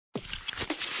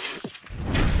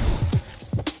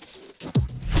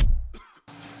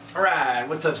Alright,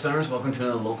 what's up, Stoners? Welcome to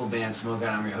another local band,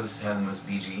 Smokeout. I'm your host, Having the Most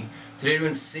BG. Today we're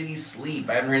doing Citysleep.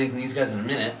 I haven't heard anything from these guys in a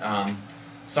minute. The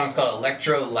song's called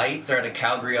Electro Lights. They're out of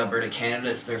Calgary, Alberta, Canada.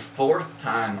 It's their 4th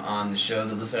time on the show.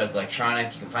 They're listed as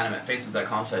electronic. You can find them at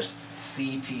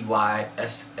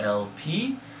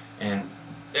facebook.com/CTYSLP. And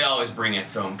they always bring it,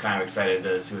 so I'm kind of excited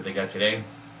to see what they got today.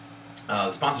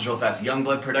 The sponsors real fast: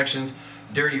 Youngblood Productions,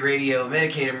 Dirty Radio,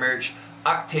 Medicated Merch,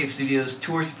 Octave Studios,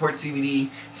 Tour Support CBD.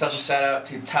 Special shout out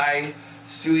to Tai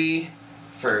Sui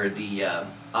for the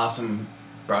awesome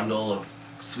bundle of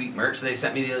sweet merch they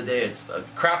sent me the other day. It's a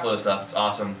crap load of stuff. It's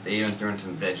awesome. They even threw in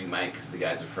some Vegemite because the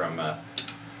guys are from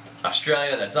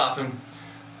Australia. That's awesome.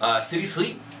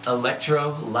 Citysleep,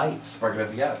 Electro Lights. Spark it up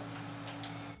if you got it.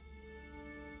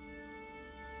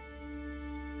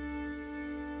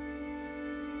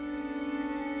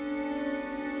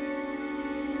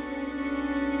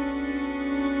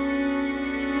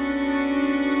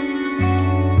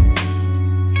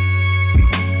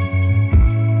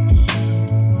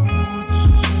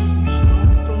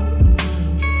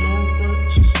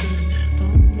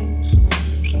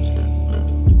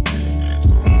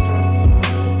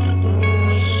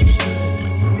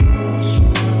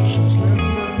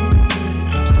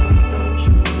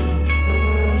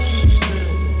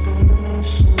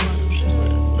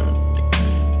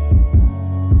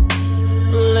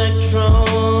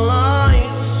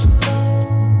 Lights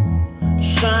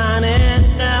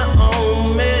shining down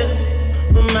on me,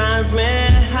 reminds me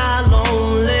how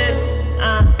lonely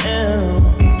I am.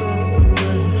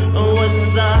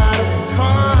 What's out of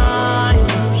fire,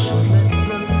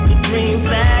 the dreams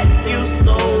that you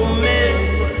sold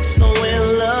me, so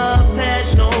when love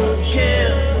had no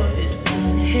care. It's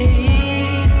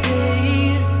haze,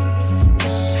 haze,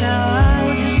 it's how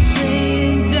I just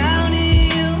sing down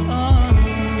in your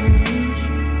arms.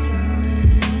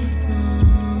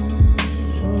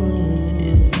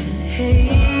 It's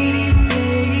Hades,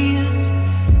 Hades,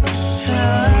 it's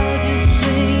how I just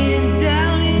sing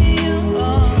down in your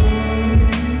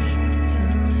arms.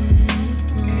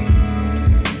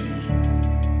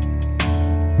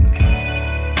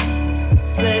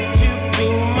 Said you'd be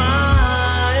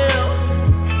mine,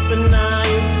 but now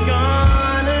you've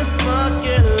gone and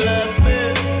fucking left me.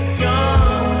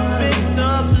 Gone, picked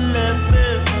up and left me.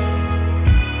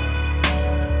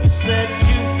 You said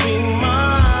you'd be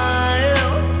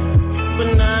mine, but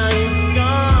now you've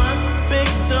gone,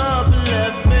 picked up and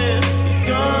left me. You're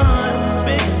gone,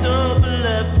 picked up and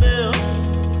left me.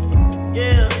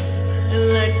 Yeah,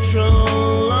 electro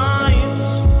lights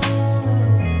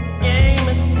gave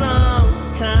me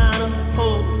some kind of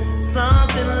hope,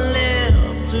 something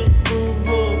left to prove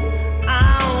hope.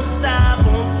 I won't stop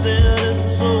until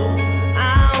it's so.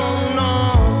 I don't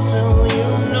know till you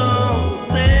know.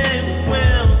 Say it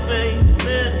will,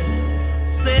 baby.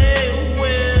 Say it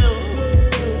will.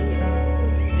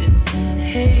 It's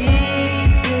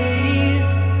haze,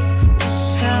 haze. It's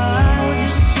how I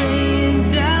just sing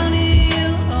down in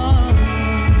your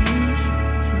arms.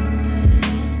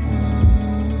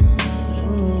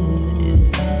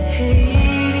 It's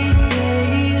Hades,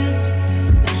 Hades.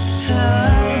 It's how I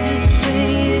just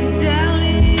sing down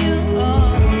in your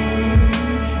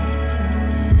arms.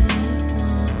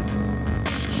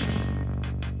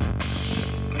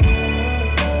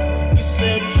 You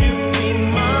said you'd be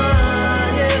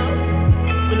mine,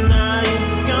 but now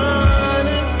you've gone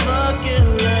and fucking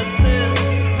left me.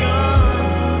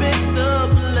 Gone, picked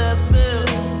up and left me.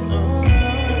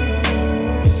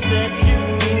 You said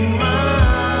you'd be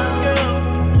mine,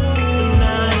 but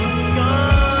now you've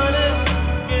gone and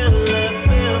fucking left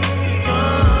me. You're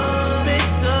gone,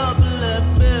 picked up and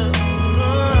left me.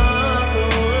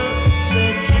 You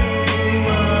said you'd be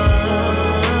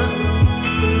mine,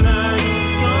 but now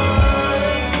you've gone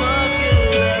and fucking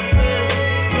left me.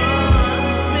 Gone,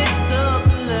 picked up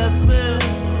and left me.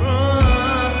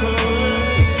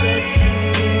 You said you'd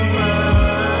be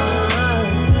mine,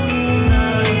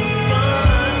 now you've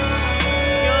gone,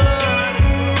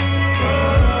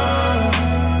 gone.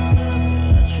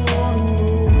 Said you wanna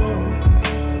move on.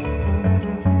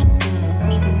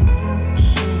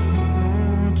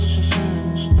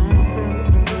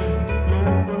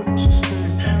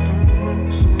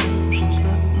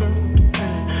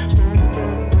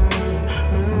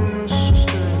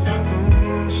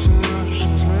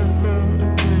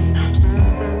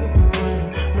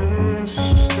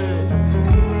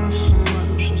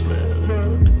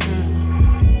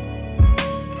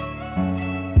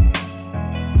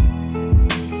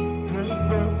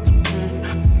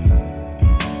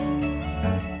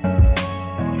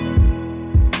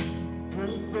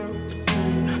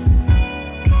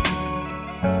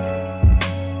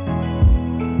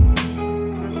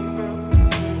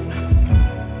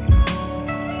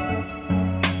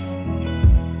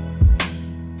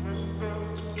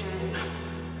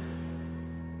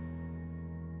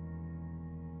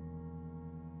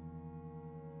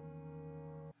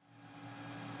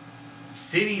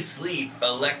 Citysleep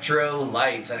Electro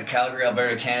Lights out of Calgary,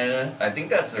 Alberta, Canada. I think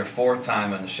that's their 4th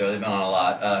time on the show. They've been on a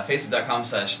lot.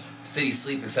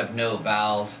 Facebook.com/Citysleep, except no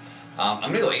vowels. I'm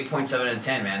going to go 8.7 out of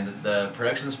 10, man. The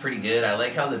production's pretty good. I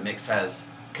like how the mix has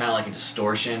kind of like a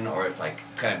distortion, or it's like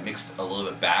kind of mixed a little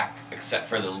bit back, except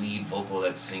for the lead vocal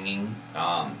that's singing.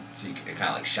 So it kind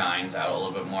of like shines out a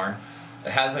little bit more.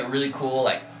 It has a really cool,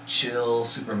 like chill,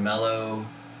 super mellow,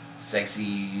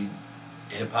 sexy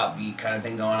hip-hop beat kind of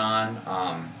thing going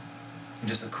on.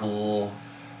 Just a cool,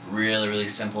 really, really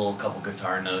simple couple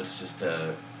guitar notes just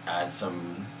to add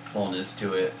some fullness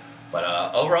to it. But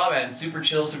overall, man, super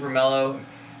chill, super mellow.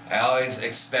 I always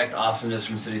expect awesomeness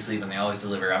from Citysleep, and they always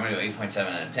deliver. I'm going to go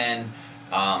 8.7 out of 10.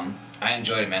 I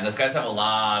enjoyed it, man. Those guys have a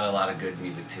lot of good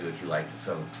music, too, if you liked it,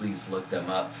 so please look them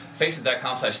up.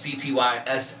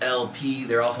 Facebook.com/CTYSLP.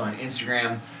 They're also on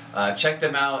Instagram. Check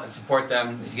them out and support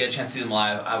them. If you get a chance to see them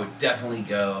live, I would definitely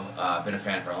go. I've been a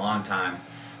fan for a long time,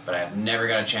 but I have never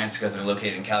got a chance because they're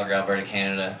located in Calgary, Alberta,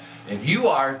 Canada. And if you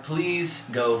are, please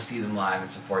go see them live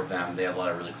and support them. They have a lot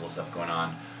of really cool stuff going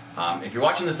on. If you're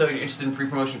watching this though and you're interested in free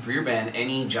promotion for your band,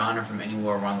 any genre from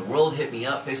anywhere around the world, hit me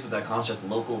up.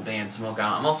 Facebook.com/local-band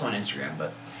Smokeout. I'm also on Instagram,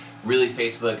 but really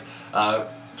Facebook.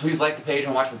 Please like the page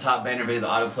and watch the top banner video, the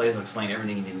autoplays. Will explain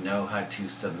everything you need to know how to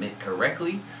submit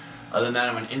correctly. Other than that,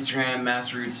 I'm on Instagram,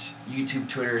 Massroots, YouTube,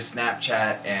 Twitter,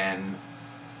 Snapchat, and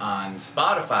on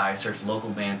Spotify, search Local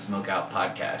Band Smokeout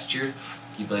Podcast. Cheers.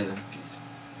 Keep blazing. Peace.